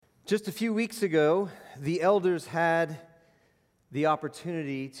Just a few weeks ago, the elders had the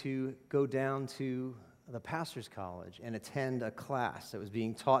opportunity to go down to the Pastor's College and attend a class that was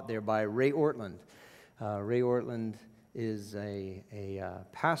being taught there by Ray Ortland. Ray Ortland is a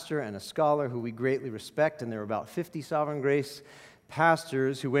pastor and a scholar who we greatly respect, and there were about 50 Sovereign Grace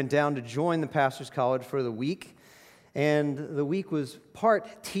pastors who went down to join the Pastor's College for the week. And the week was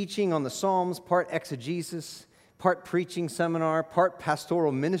part teaching on the Psalms, part exegesis, part preaching seminar, part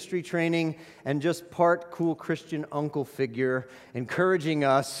pastoral ministry training, and just part cool Christian uncle figure encouraging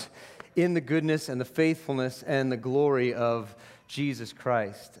us in the goodness and the faithfulness and the glory of Jesus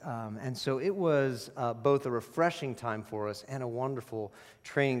Christ. And so it was both a refreshing time for us and a wonderful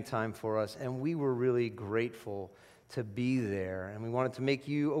training time for us, and we were really grateful to be there. And we wanted to make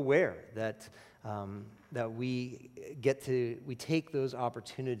you aware that we take those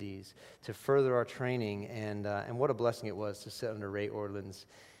opportunities to further our training, and what a blessing it was to sit under Ray Ortland's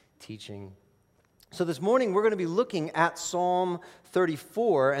teaching. So this morning we're going to be looking at Psalm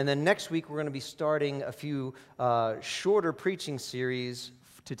 34, and then next week we're going to be starting a few shorter preaching series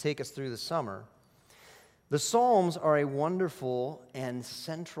to take us through the summer. The Psalms are a wonderful and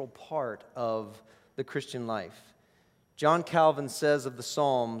central part of the Christian life. John Calvin says of the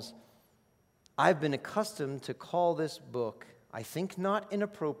Psalms, "I've been accustomed to call this book, I think not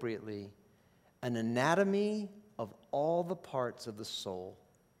inappropriately, an anatomy of all the parts of the soul.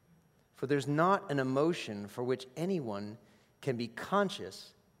 For there's not an emotion for which anyone can be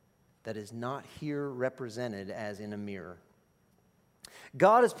conscious that is not here represented as in a mirror."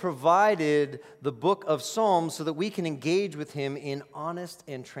 God has provided the book of Psalms so that we can engage with Him in honest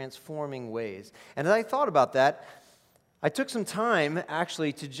and transforming ways. And as I thought about that, I took some time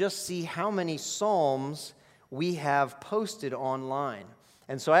actually to just see how many Psalms we have posted online.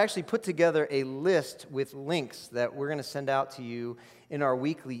 And so I actually put together a list with links that we're going to send out to you in our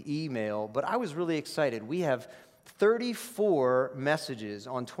weekly email. But I was really excited. We have 34 messages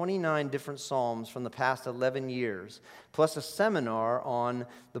on 29 different Psalms from the past 11 years, plus a seminar on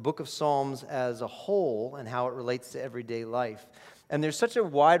the book of Psalms as a whole and how it relates to everyday life. And there's such a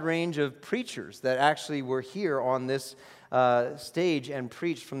wide range of preachers that actually were here on this stage and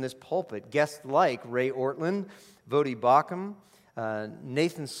preached from this pulpit. Guests like Ray Ortland, Vodi Bakum,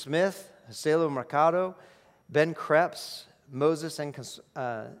 Nathan Smith, Celo Mercado, Ben Krebs, Moses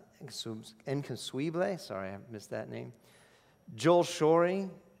Nconsuible, sorry I missed that name, Joel Shorey,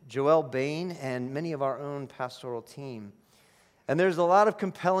 Joel Bain, and many of our own pastoral team. And there's a lot of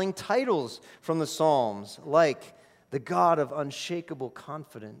compelling titles from the Psalms, like "The God of Unshakable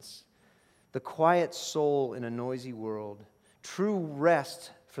Confidence," "The Quiet Soul in a Noisy World," "True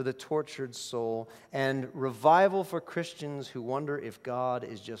Rest for the Tortured Soul," and "Revival for Christians who wonder if God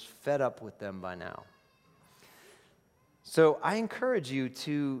is just fed up with them by now." So I encourage you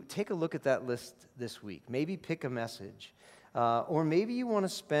to take a look at that list this week. Maybe pick a message. Or maybe you want to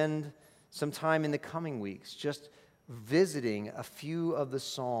spend some time in the coming weeks just visiting a few of the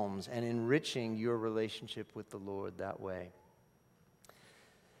Psalms and enriching your relationship with the Lord that way.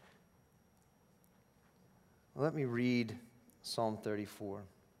 Let me read Psalm 34.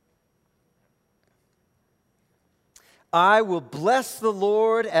 "I will bless the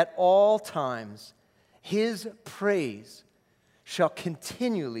Lord at all times. His praise shall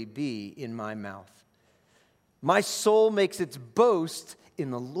continually be in my mouth. My soul makes its boast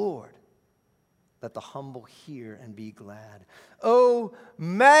in the Lord. Let the humble hear and be glad. Oh,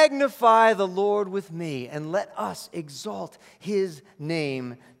 magnify the Lord with me, and let us exalt His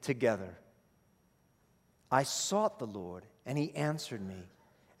name together. I sought the Lord, and He answered me,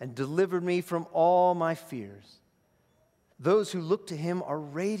 and delivered me from all my fears. Those who look to Him are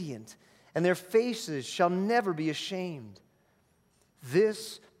radiant, and their faces shall never be ashamed.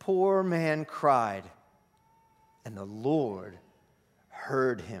 This poor man cried, and the Lord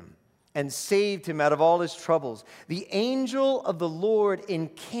heard him and saved him out of all his troubles. The angel of the Lord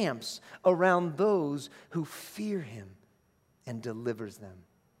encamps around those who fear Him and delivers them.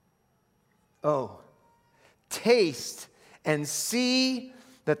 Oh, taste and see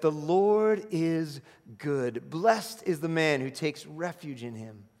that the Lord is good. Blessed is the man who takes refuge in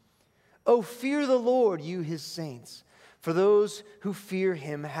Him. Oh, fear the Lord, you His saints, for those who fear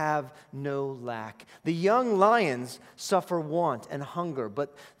Him have no lack. The young lions suffer want and hunger,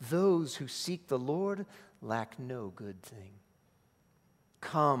 but those who seek the Lord lack no good thing.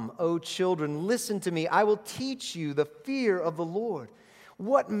 Come, O children, listen to me. I will teach you the fear of the Lord.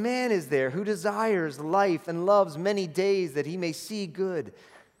 What man is there who desires life and loves many days that he may see good?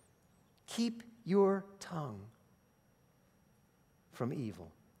 Keep your tongue from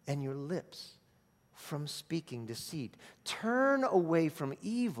evil and your lips from speaking deceit. Turn away from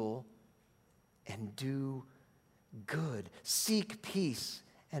evil and do good. Seek peace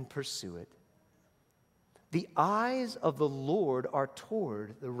and pursue it. The eyes of the Lord are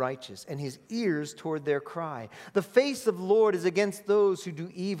toward the righteous, and his ears toward their cry. The face of the Lord is against those who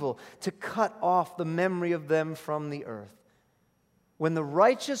do evil, to cut off the memory of them from the earth. When the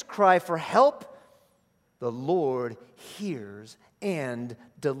righteous cry for help, the Lord hears and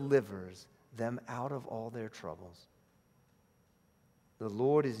delivers them out of all their troubles. The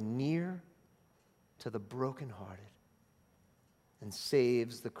Lord is near to the brokenhearted and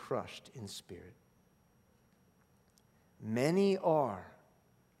saves the crushed in spirit. Many are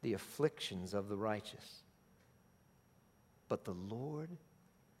the afflictions of the righteous, but the Lord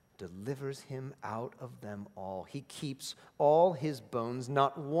delivers him out of them all. He keeps all his bones,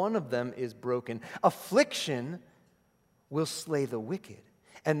 not one of them is broken. Affliction will slay the wicked,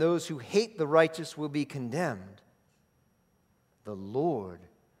 and those who hate the righteous will be condemned. The Lord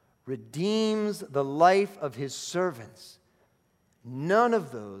redeems the life of his servants. None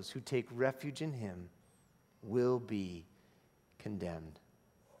of those who take refuge in him will be condemned.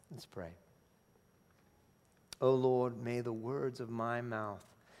 Let's pray. O Lord, may the words of my mouth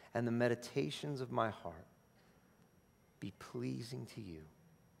and the meditations of my heart be pleasing to you,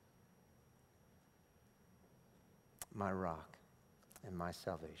 my rock and my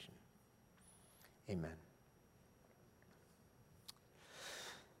salvation. Amen.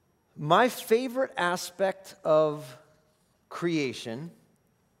 My favorite aspect of creation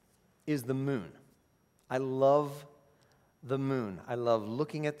is the moon. I love the moon. I love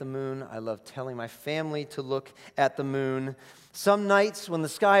looking at the moon. I love telling my family to look at the moon. Some nights when the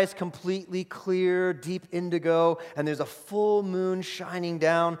sky is completely clear, deep indigo, and there's a full moon shining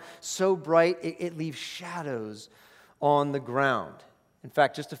down so bright it leaves shadows on the ground. In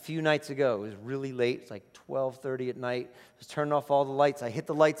fact, just a few nights ago, it was really late. It's like 12:30 at night. I was turning off all the lights. I hit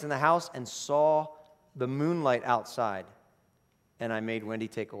the lights in the house and saw the moonlight outside. And I made Wendy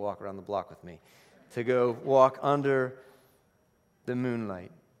take a walk around the block with me to go walk under the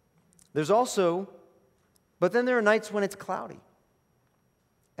moonlight. But then there are nights when it's cloudy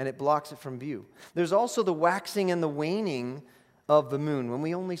and it blocks it from view. There's also the waxing and the waning of the moon when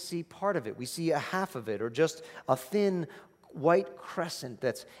we only see part of it. We see a half of it or just a thin white crescent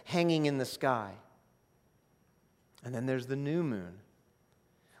that's hanging in the sky. And then there's the new moon,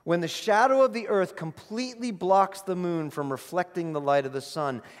 when the shadow of the earth completely blocks the moon from reflecting the light of the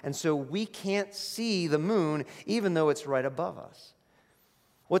sun, and so we can't see the moon even though it's right above us.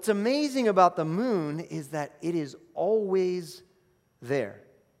 What's amazing about the moon is that it is always there,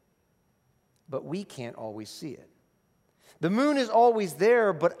 but we can't always see it. The moon is always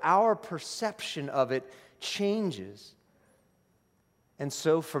there, but our perception of it changes. And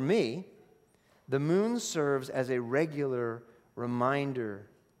so for me, the moon serves as a regular reminder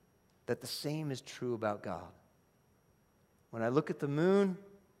that the same is true about God. When I look at the moon,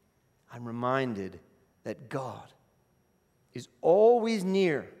 I'm reminded that God is always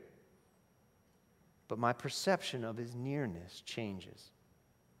near, but my perception of his nearness changes.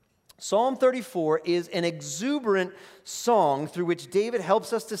 Psalm 34 is an exuberant song through which David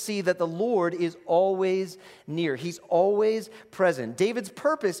helps us to see that the Lord is always near. He's always present. David's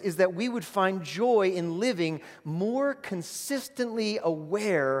purpose is that we would find joy in living more consistently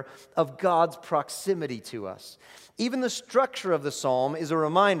aware of God's proximity to us. Even the structure of the psalm is a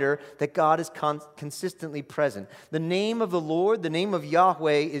reminder that God is consistently present. The name of the Lord, the name of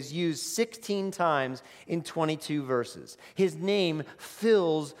Yahweh, is used 16 times in 22 verses. His name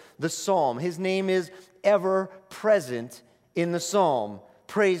fills the psalm. His name is ever present in the psalm.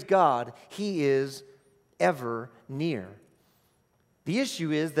 Praise God, he is ever near. The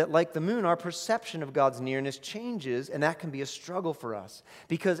issue is that, like the moon, our perception of God's nearness changes, and that can be a struggle for us.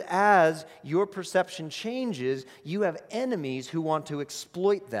 Because as your perception changes, you have enemies who want to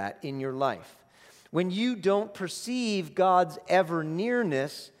exploit that in your life. When you don't perceive God's ever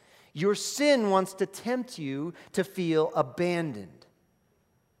nearness, your sin wants to tempt you to feel abandoned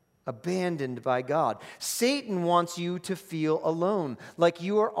by God. Satan wants you to feel alone, like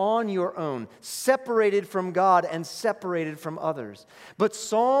you are on your own, separated from God and separated from others. But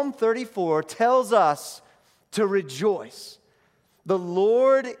Psalm 34 tells us to rejoice. The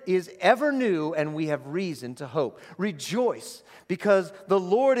Lord is ever new, and we have reason to hope. Rejoice, because the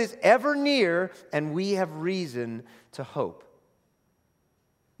Lord is ever near, and we have reason to hope.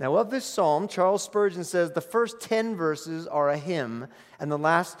 Now, of this psalm, Charles Spurgeon says the first 10 verses are a hymn, and the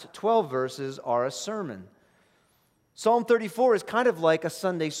last 12 verses are a sermon. Psalm 34 is kind of like a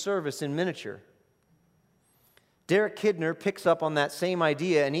Sunday service in miniature. Derek Kidner picks up on that same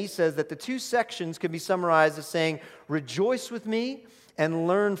idea, and he says that the two sections can be summarized as saying, rejoice with me and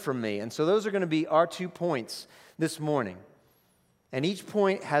learn from me. And so those are going to be our 2 points this morning. And each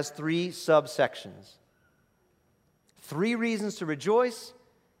point has 3 subsections. 3 reasons to rejoice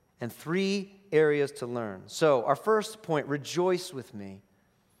and 3 areas to learn. So our first point, rejoice with me.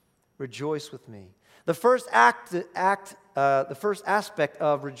 Rejoice with me. The first aspect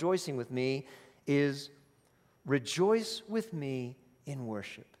of rejoicing with me is rejoice with me in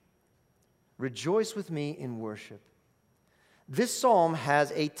worship. Rejoice with me in worship. This psalm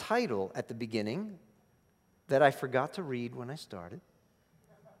has a title at the beginning that I forgot to read when I started.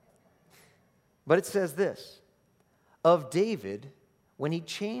 But it says this, of David, when he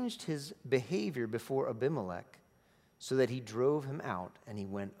changed his behavior before Abimelech, so that he drove him out and he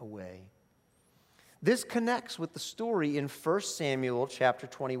went away. This connects with the story in 1 Samuel chapter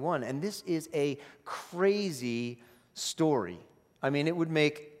 21, and this is a crazy story. I mean, it would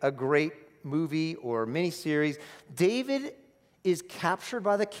make a great movie or miniseries. David is captured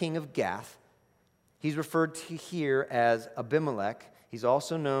by the king of Gath. He's referred to here as Abimelech. He's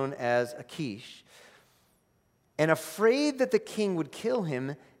also known as Achish. And afraid that the king would kill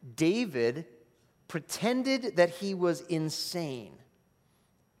him, David pretended that he was insane.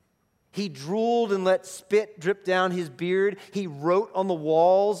 He drooled and let spit drip down his beard. He wrote on the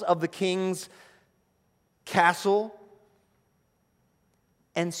walls of the king's castle.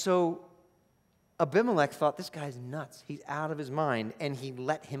 And so Abimelech thought, this guy's nuts. He's out of his mind. And he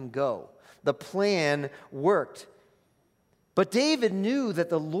let him go. The plan worked. But David knew that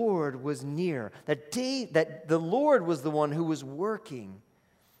the Lord was near, that the Lord was the one who was working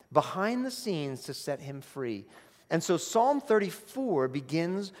behind the scenes to set him free. And so Psalm 34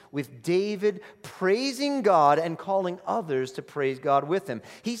 begins with David praising God and calling others to praise God with him.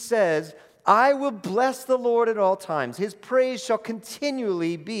 He says, I will bless the Lord at all times. His praise shall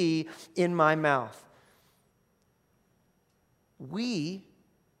continually be in my mouth. We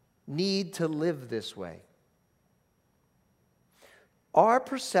need to live this way. Our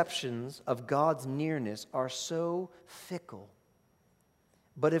perceptions of God's nearness are so fickle.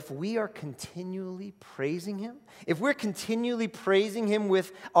 But if we are continually praising Him, if we're continually praising Him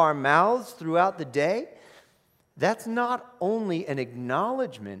with our mouths throughout the day, that's not only an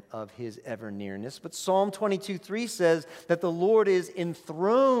acknowledgement of His ever-nearness, but Psalm 22:3 says that the Lord is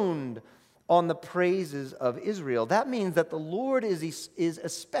enthroned on the praises of Israel. That means that the Lord is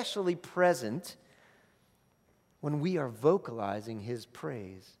especially present when we are vocalizing His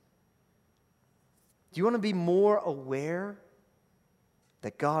praise. Do you want to be more aware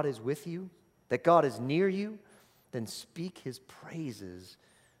that God is with you, that God is near you? Then speak His praises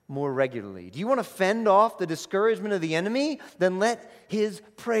more regularly. Do you want to fend off the discouragement of the enemy? Then let His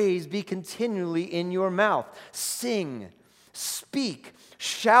praise be continually in your mouth. Sing, speak,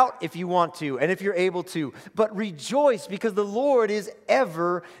 shout if you want to and if you're able to, but rejoice because the Lord is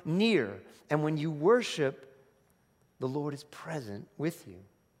ever near. And when you worship, the Lord is present with you.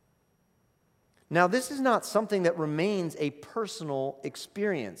 Now, this is not something that remains a personal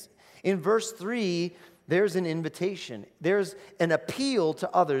experience. In verse 3, there's an invitation. There's an appeal to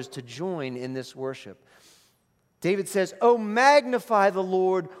others to join in this worship. David says, "Oh, magnify the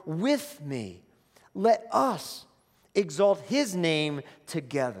Lord with me. Let us exalt His name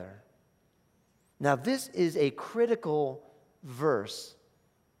together." Now, this is a critical verse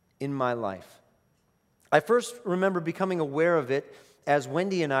in my life. I first remember becoming aware of it as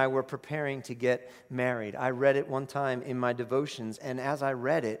Wendy and I were preparing to get married. I read it one time in my devotions, and as I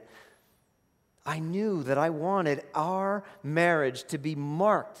read it, I knew that I wanted our marriage to be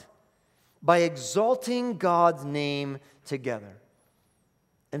marked by exalting God's name together.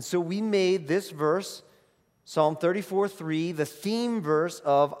 And so we made this verse, Psalm 34:3, the theme verse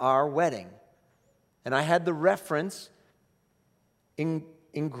of our wedding. And I had the reference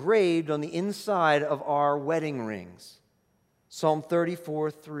engraved on the inside of our wedding rings. Psalm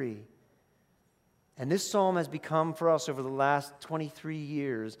 34:3. And this psalm has become for us over the last 23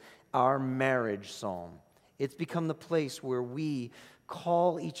 years our marriage psalm. It's become the place where we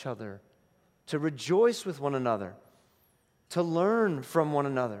call each other to rejoice with one another, to learn from one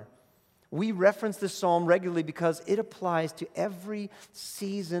another. We reference this psalm regularly because it applies to every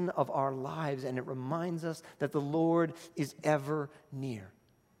season of our lives, and it reminds us that the Lord is ever near.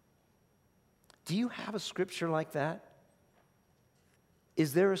 Do you have a scripture like that?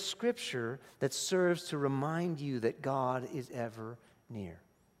 Is there a scripture that serves to remind you that God is ever near?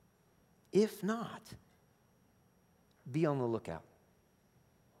 If not, be on the lookout.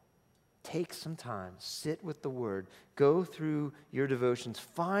 Take some time, sit with the Word, go through your devotions,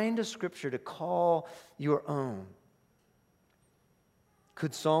 find a scripture to call your own.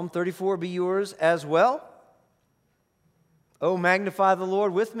 Could Psalm 34 be yours as well? Oh, magnify the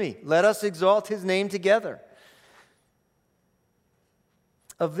Lord with me. Let us exalt his name together.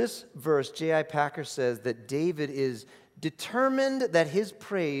 Of this verse, J.I. Packer says that David is determined that his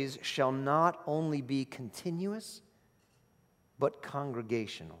praise shall not only be continuous, but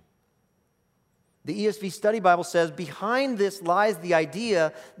congregational. The ESV Study Bible says, behind this lies the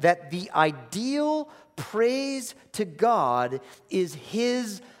idea that the ideal praise to God is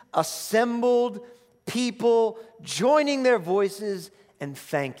his assembled people joining their voices and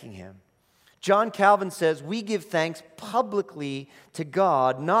thanking him. John Calvin says, we give thanks publicly to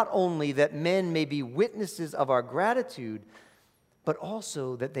God, not only that men may be witnesses of our gratitude, but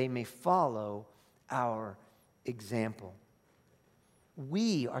also that they may follow our example.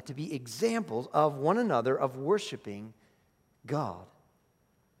 We are to be examples of one another of worshiping God.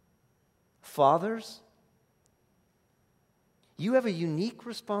 Fathers, you have a unique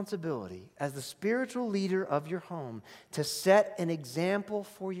responsibility as the spiritual leader of your home to set an example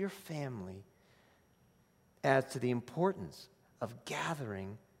for your family as to the importance of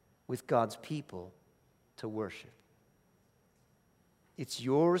gathering with God's people to worship. It's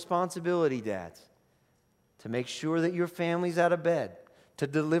your responsibility, dads, to make sure that your family's out of bed, to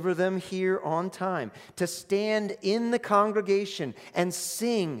deliver them here on time, to stand in the congregation and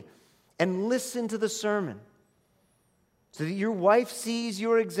sing and listen to the sermon, so that your wife sees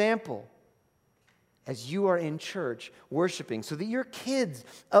your example as you are in church worshiping, so that your kids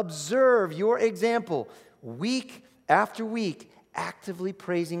observe your example week after week, actively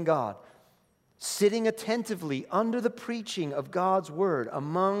praising God, sitting attentively under the preaching of God's word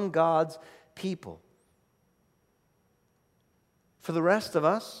among God's people. For the rest of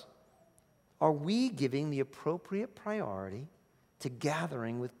us, are we giving the appropriate priority to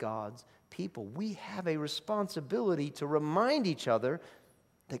gathering with God's people? We have a responsibility to remind each other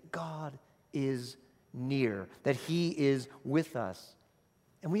that God is near, that he is with us.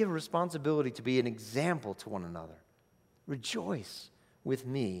 And we have a responsibility to be an example to one another. Rejoice with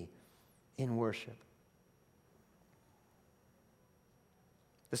me in worship.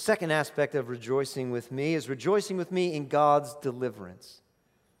 The second aspect of rejoicing with me is rejoicing with me in God's deliverance.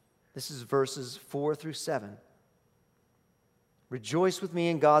 This is verses 4 through 7. Rejoice with me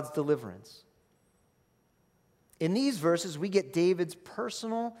in God's deliverance. In these verses, we get David's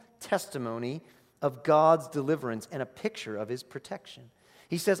personal testimony of God's deliverance and a picture of his protection.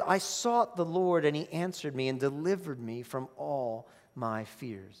 He says, I sought the Lord, and he answered me and delivered me from all my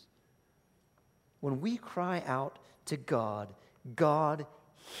fears. When we cry out to God, God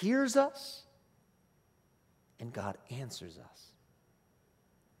hears us and God answers us.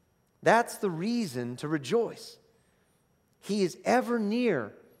 That's the reason to rejoice. He is ever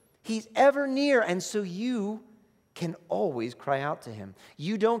near. He's ever near, and so you can always cry out to him.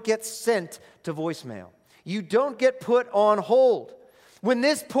 You don't get sent to voicemail. You don't get put on hold. When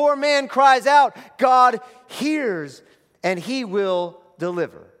this poor man cries out, God hears and he will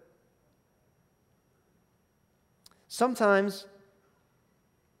deliver. Sometimes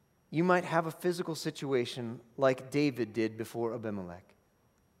you might have a physical situation like David did before Abimelech.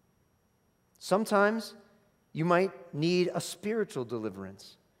 Sometimes you might need a spiritual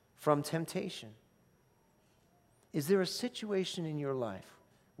deliverance from temptation. Is there a situation in your life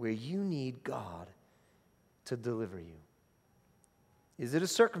where you need God to deliver you? Is it a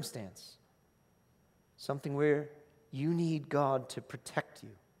circumstance? Something where you need God to protect you?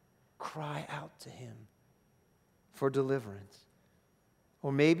 Cry out to him for deliverance.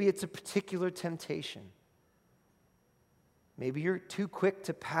 Or maybe it's a particular temptation. Maybe you're too quick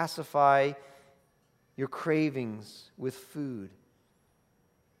to pacify your cravings with food.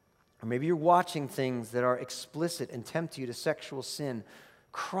 Or maybe you're watching things that are explicit and tempt you to sexual sin.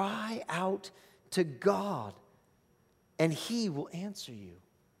 Cry out to God, and he will answer you.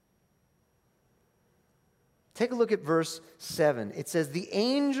 Take a look at verse 7. It says, the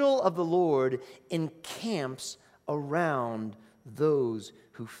angel of the Lord encamps around those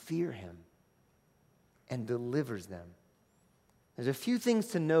who fear him and delivers them. There's a few things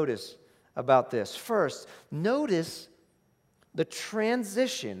to notice about this. First, notice the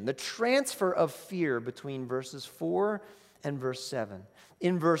transition, the transfer of fear between verses 4 and verse 7.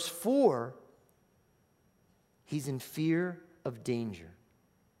 In verse 4, he's in fear of danger.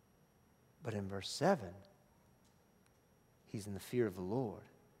 But in verse 7, he's in the fear of the Lord.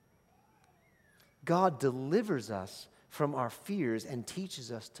 God delivers us from our fears and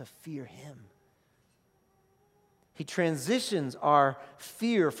teaches us to fear him. He transitions our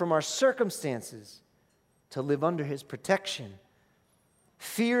fear from our circumstances to live under his protection.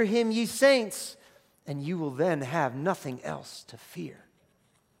 Fear him, ye saints, and you will then have nothing else to fear.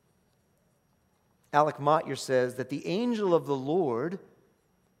 Alec Motyer says that the angel of the Lord,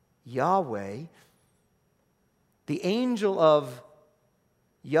 Yahweh, the angel of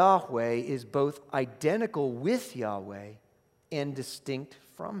Yahweh is both identical with Yahweh and distinct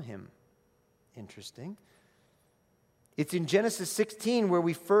from him. Interesting. It's in Genesis 16 where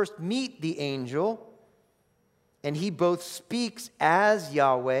we first meet the angel, and he both speaks as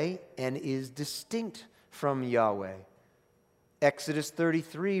Yahweh and is distinct from Yahweh. Exodus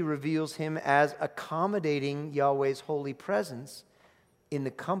 33 reveals him as accommodating Yahweh's holy presence in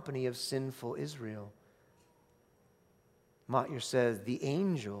the company of sinful Israel. Motyer says the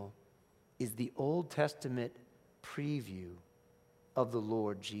angel is the Old Testament preview of the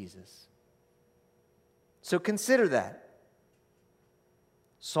Lord Jesus. So consider that.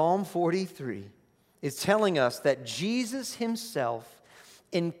 Psalm 43 is telling us that Jesus himself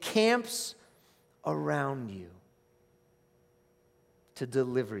encamps around you to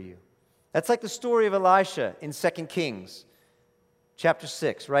deliver you. That's like the story of Elisha in 2 Kings chapter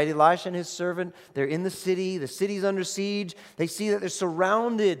 6, right? Elisha and his servant, they're in the city's under siege. They see that they're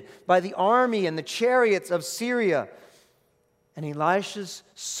surrounded by the army and the chariots of Syria. And Elisha's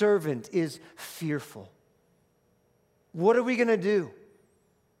servant is fearful. What are we going to do?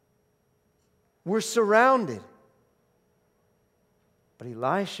 We're surrounded. But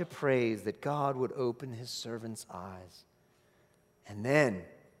Elisha prays that God would open his servant's eyes. And then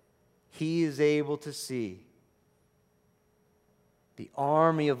he is able to see the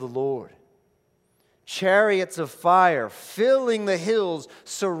army of the Lord, chariots of fire filling the hills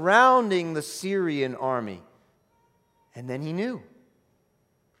surrounding the Syrian army. And then he knew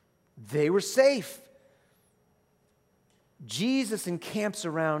they were safe. Jesus encamps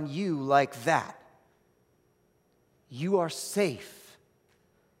around you like that. You are safe.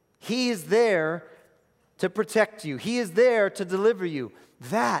 He is there to protect you. He is there to deliver you.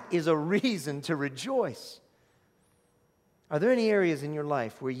 That is a reason to rejoice. Are there any areas in your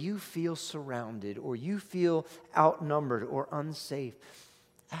life where you feel surrounded or you feel outnumbered or unsafe?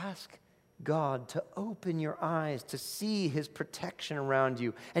 Ask God to open your eyes to see his protection around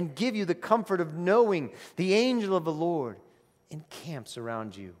you and give you the comfort of knowing the angel of the Lord encamps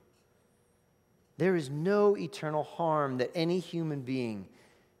around you. There is no eternal harm that any human being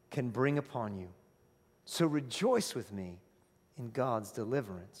can bring upon you. So rejoice with me in God's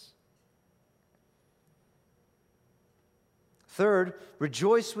deliverance. Third,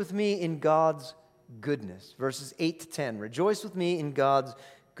 rejoice with me in God's goodness. Verses 8 to 10. Rejoice with me in God's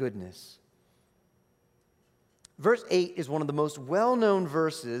goodness. Verse 8 is one of the most well-known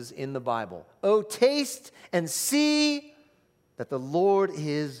verses in the Bible. Oh, taste and see that the Lord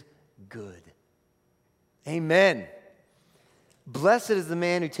is good. Amen. Blessed is the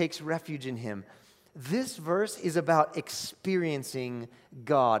man who takes refuge in him. This verse is about experiencing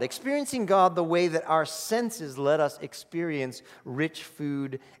God the way that our senses let us experience rich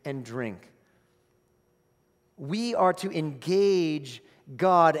food and drink. We are to engage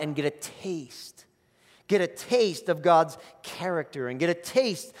God and get a taste of God's character and get a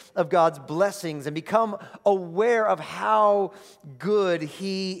taste of God's blessings and become aware of how good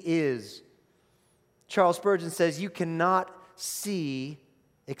he is. Charles Spurgeon says, you cannot see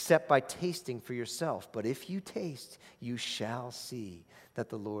except by tasting for yourself. But if you taste, you shall see that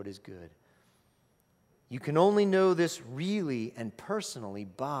the Lord is good. You can only know this really and personally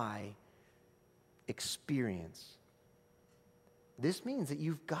by experience. This means that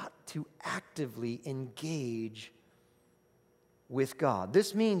you've got to actively engage with God.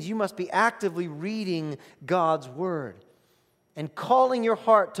 This means you must be actively reading God's word and calling your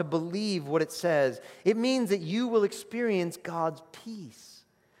heart to believe what it says. It means that you will experience God's peace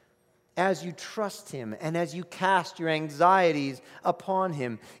as you trust him and as you cast your anxieties upon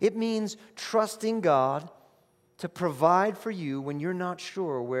him. It means trusting God to provide for you when you're not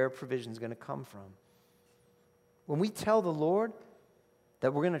sure where provision is going to come from. When we tell the Lord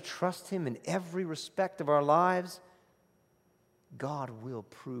that we're going to trust him in every respect of our lives, God will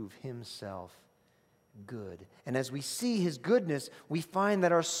prove himself good. And as we see his goodness, we find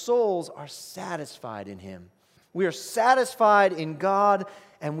that our souls are satisfied in him. We are satisfied in God,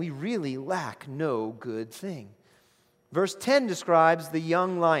 and we really lack no good thing. Verse 10 describes the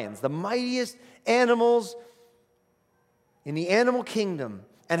young lions, the mightiest animals in the animal kingdom,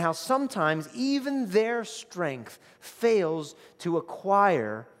 and how sometimes even their strength fails to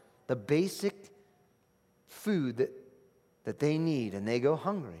acquire the basic food that they need, and they go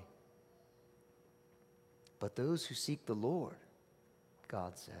hungry. But those who seek the Lord,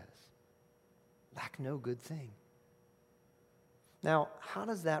 God says, lack no good thing. Now, how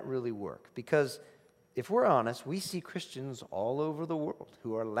does that really work? Because if we're honest, we see Christians all over the world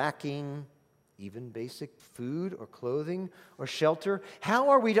who are lacking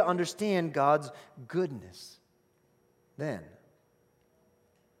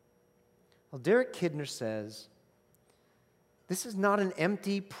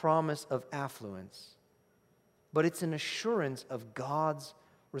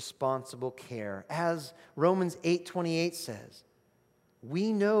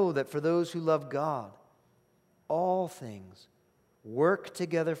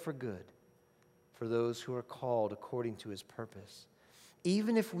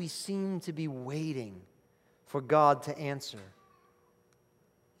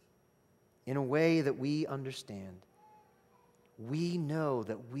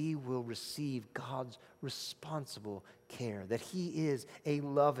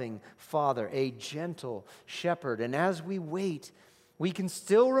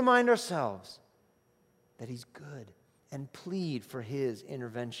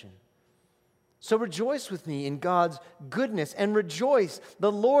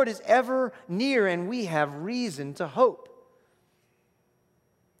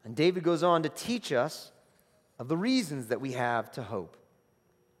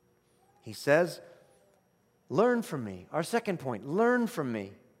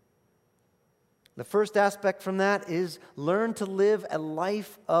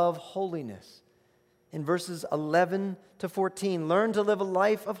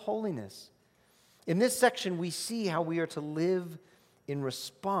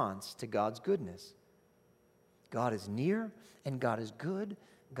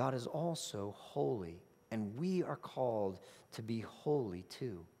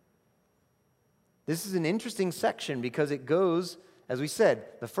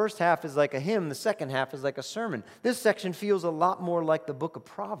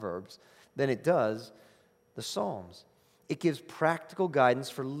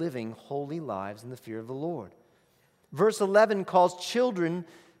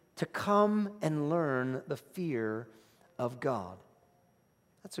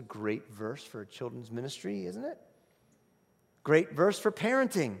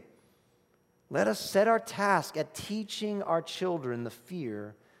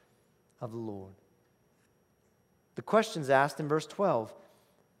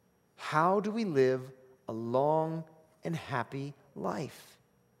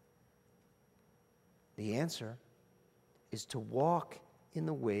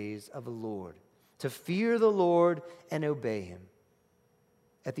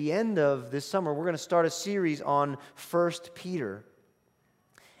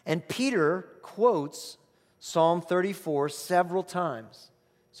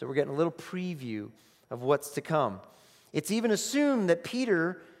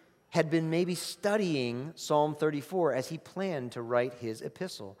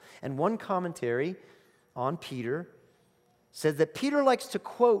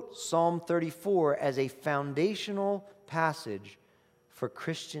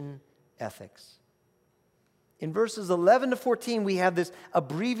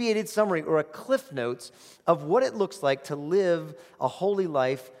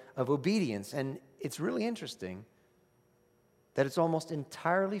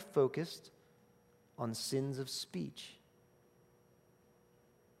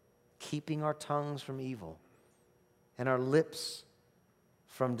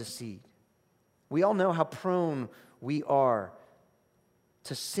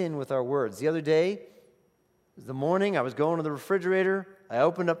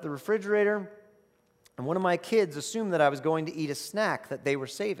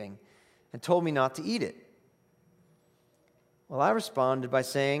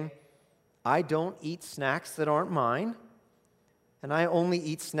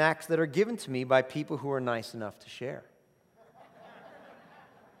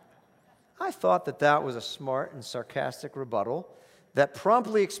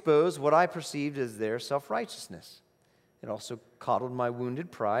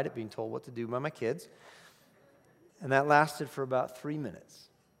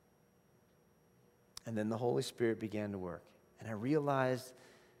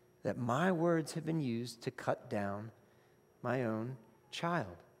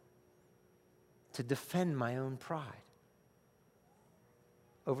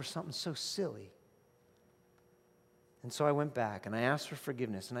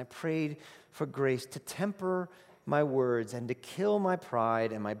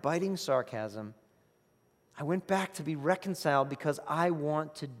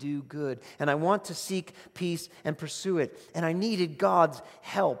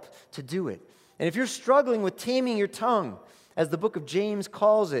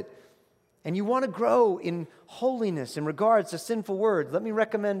and you want to grow in holiness in regards to sinful words, let me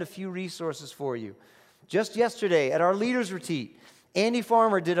recommend a few resources for you. Just yesterday at our leaders' retreat, Andy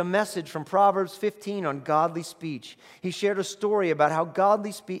Farmer did a message from Proverbs 15 on godly speech. He shared a story about how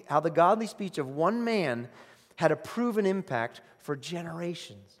the godly speech of one man had a proven impact for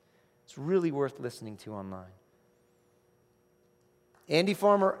generations. It's really worth listening to online. Andy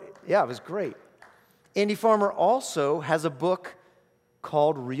Farmer, it was great. Andy Farmer also has a book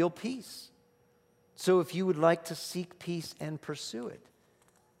called Real Peace. So if you would like to seek peace and pursue it,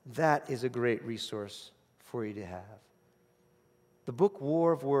 that is a great resource for you to have. The book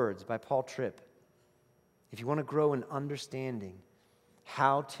War of Words by Paul Tripp. If you want to grow in understanding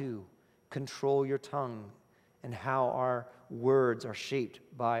how to control your tongue and how our words are shaped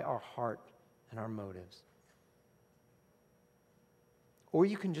by our heart and our motives. Or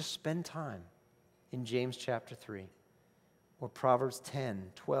you can just spend time in James chapter 3 or Proverbs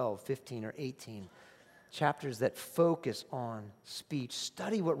 10, 12, 15, or 18. Chapters that focus on speech.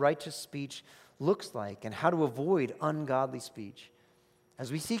 Study what righteous speech looks like and how to avoid ungodly speech.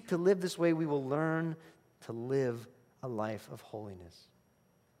 As we seek to live this way, we will learn to live a life of holiness.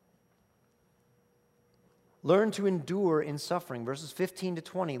 Learn to endure in suffering. Verses 15 to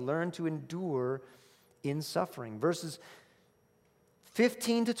 20, learn to endure in suffering. Verses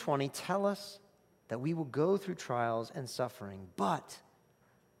 15 to 20 tell us that we will go through trials and suffering, but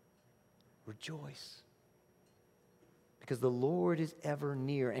rejoice. Because the Lord is ever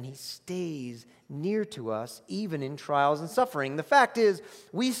near, and He stays near to us even in trials and suffering. The fact is,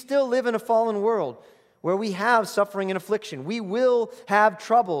 we still live in a fallen world where we have suffering and affliction. We will have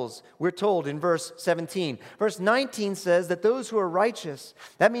troubles, we're told in verse 17. Verse 19 says that those who are righteous,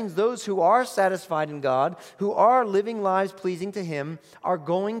 that means those who are satisfied in God, who are living lives pleasing to Him, are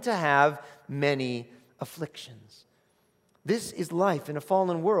going to have many afflictions. This is life in a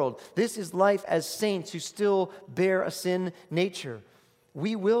fallen world. This is life as saints who still bear a sin nature.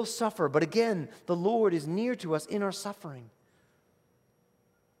 We will suffer, but again, the Lord is near to us in our suffering.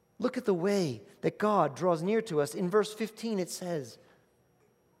 Look at the way that God draws near to us. In verse 15 it says,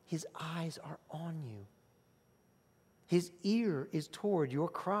 His eyes are on you. His ear is toward your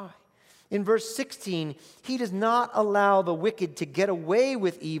cry. In verse 16, He does not allow the wicked to get away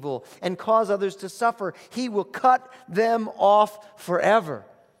with evil and cause others to suffer. He will cut them off forever.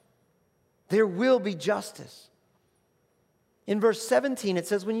 There will be justice. In verse 17, it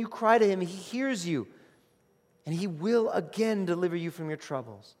says, when you cry to Him, He hears you, and He will again deliver you from your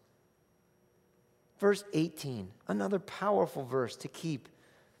troubles. Verse 18, another powerful verse to keep.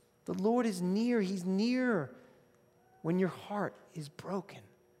 The Lord is near. He's near when your heart is broken,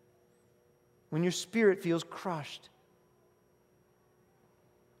 when your spirit feels crushed.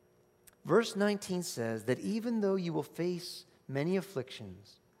 Verse 19 says that even though you will face many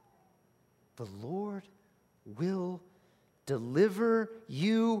afflictions, the Lord will deliver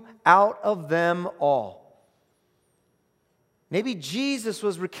you out of them all. Maybe Jesus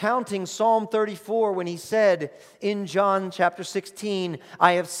was recounting Psalm 34 when He said in John chapter 16,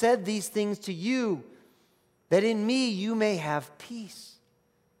 I have said these things to you, that in me you may have peace.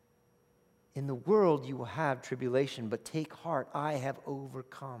 In the world you will have tribulation, but take heart, I have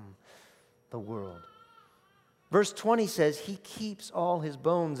overcome the world. Verse 20 says, He keeps all His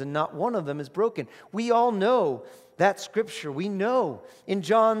bones, and not one of them is broken. We all know that scripture. We know in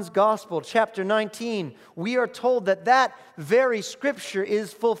John's Gospel, chapter 19, we are told that that very scripture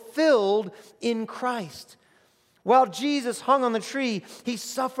is fulfilled in Christ. While Jesus hung on the tree, He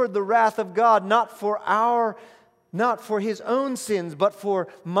suffered the wrath of God, not for His own sins, but for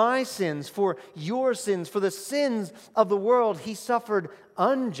my sins, for your sins, for the sins of the world. He suffered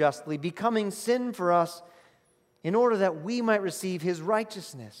unjustly, becoming sin for us in order that we might receive His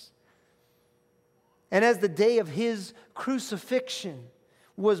righteousness. And as the day of His crucifixion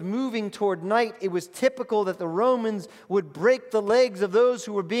was moving toward night, it was typical that the Romans would break the legs of those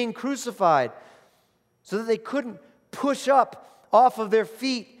who were being crucified so that they couldn't push up off of their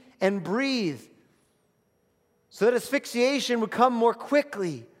feet and breathe, so that asphyxiation would come more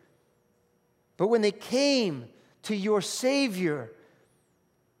quickly. But when they came to your Savior,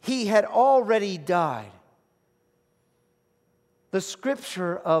 He had already died. The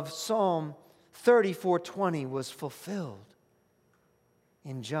scripture of Psalm 34:20 was fulfilled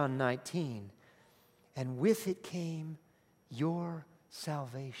in John 19, and with it came your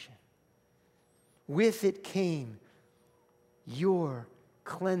salvation. With it came your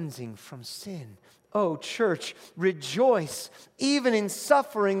cleansing from sin. Oh, church, rejoice. Even in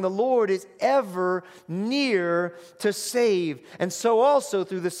suffering, the Lord is ever near to save. And so also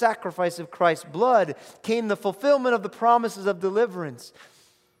through the sacrifice of Christ's blood came the fulfillment of the promises of deliverance.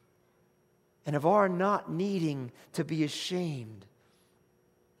 and of our not needing to be ashamed,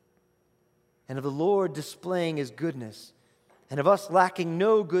 and of the Lord displaying His goodness, and of us lacking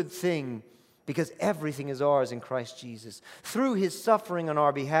no good thing, because everything is ours in Christ Jesus. Through His suffering on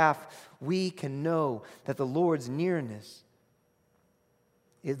our behalf, we can know that the Lord is near in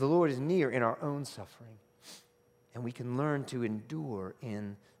our own suffering. And we can learn to endure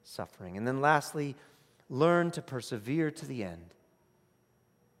in suffering. And then lastly, learn to persevere to the end.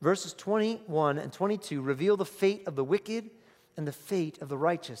 Verses 21 and 22 reveal the fate of the wicked and the fate of the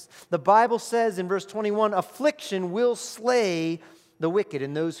righteous. The Bible says in verse 21, affliction will slay the wicked,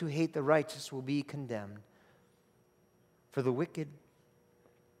 and those who hate the righteous will be condemned. For the wicked,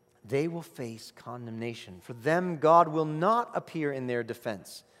 they will face condemnation. For them, God will not appear in their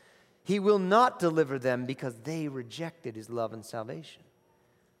defense. He will not deliver them because they rejected His love and salvation.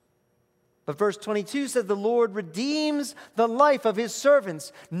 But verse 22 says the Lord redeems the life of His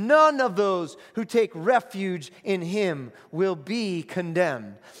servants. None of those who take refuge in Him will be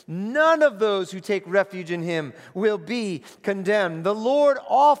condemned. None of those who take refuge in Him will be condemned. The Lord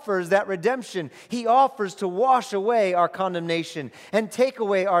offers that redemption. He offers to wash away our condemnation and take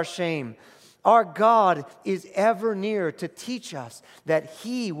away our shame. Our God is ever near to teach us that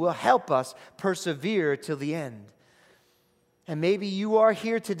He will help us persevere till the end. And maybe you are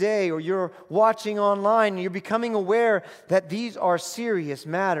here today or you're watching online and you're becoming aware that these are serious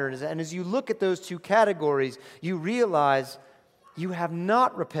matters. And as you look at those two categories, you realize you have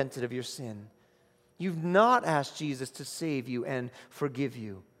not repented of your sin. You've not asked Jesus to save you and forgive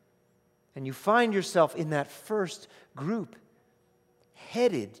you. And you find yourself in that first group,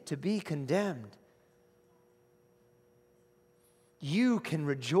 headed to be condemned. You can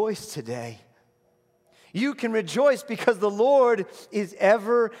rejoice today. You can rejoice because the Lord is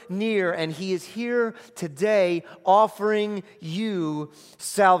ever near, and He is here today offering you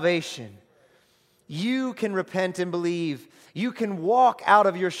salvation. You can repent and believe. You can walk out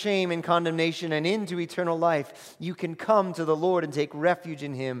of your shame and condemnation and into eternal life. You can come to the Lord and take refuge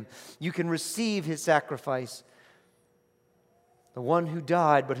in Him. You can receive His sacrifice. The one who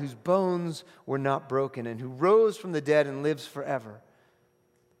died but whose bones were not broken and who rose from the dead and lives forever.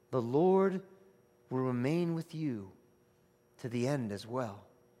 The Lord will remain with you to the end as well.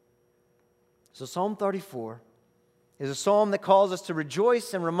 So Psalm 34 is a psalm that calls us to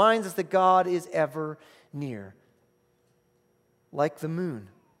rejoice and reminds us that God is ever near. Like the moon,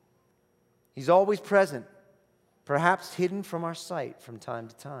 He's always present, perhaps hidden from our sight from time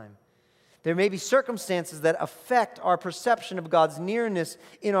to time. There may be circumstances that affect our perception of God's nearness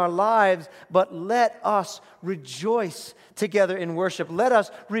in our lives, but let us rejoice together in worship. Let us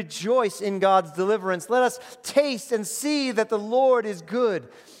rejoice in God's deliverance. Let us taste and see that the Lord is good.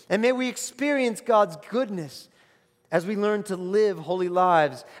 And may we experience God's goodness as we learn to live holy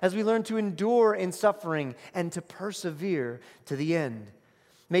lives, as we learn to endure in suffering and to persevere to the end.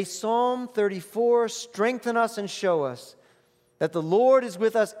 May Psalm 34 strengthen us and show us that the Lord is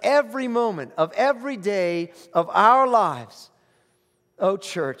with us every moment of every day of our lives. Oh,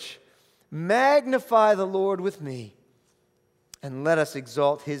 church, magnify the Lord with me, and let us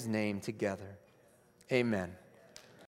exalt His name together. Amen.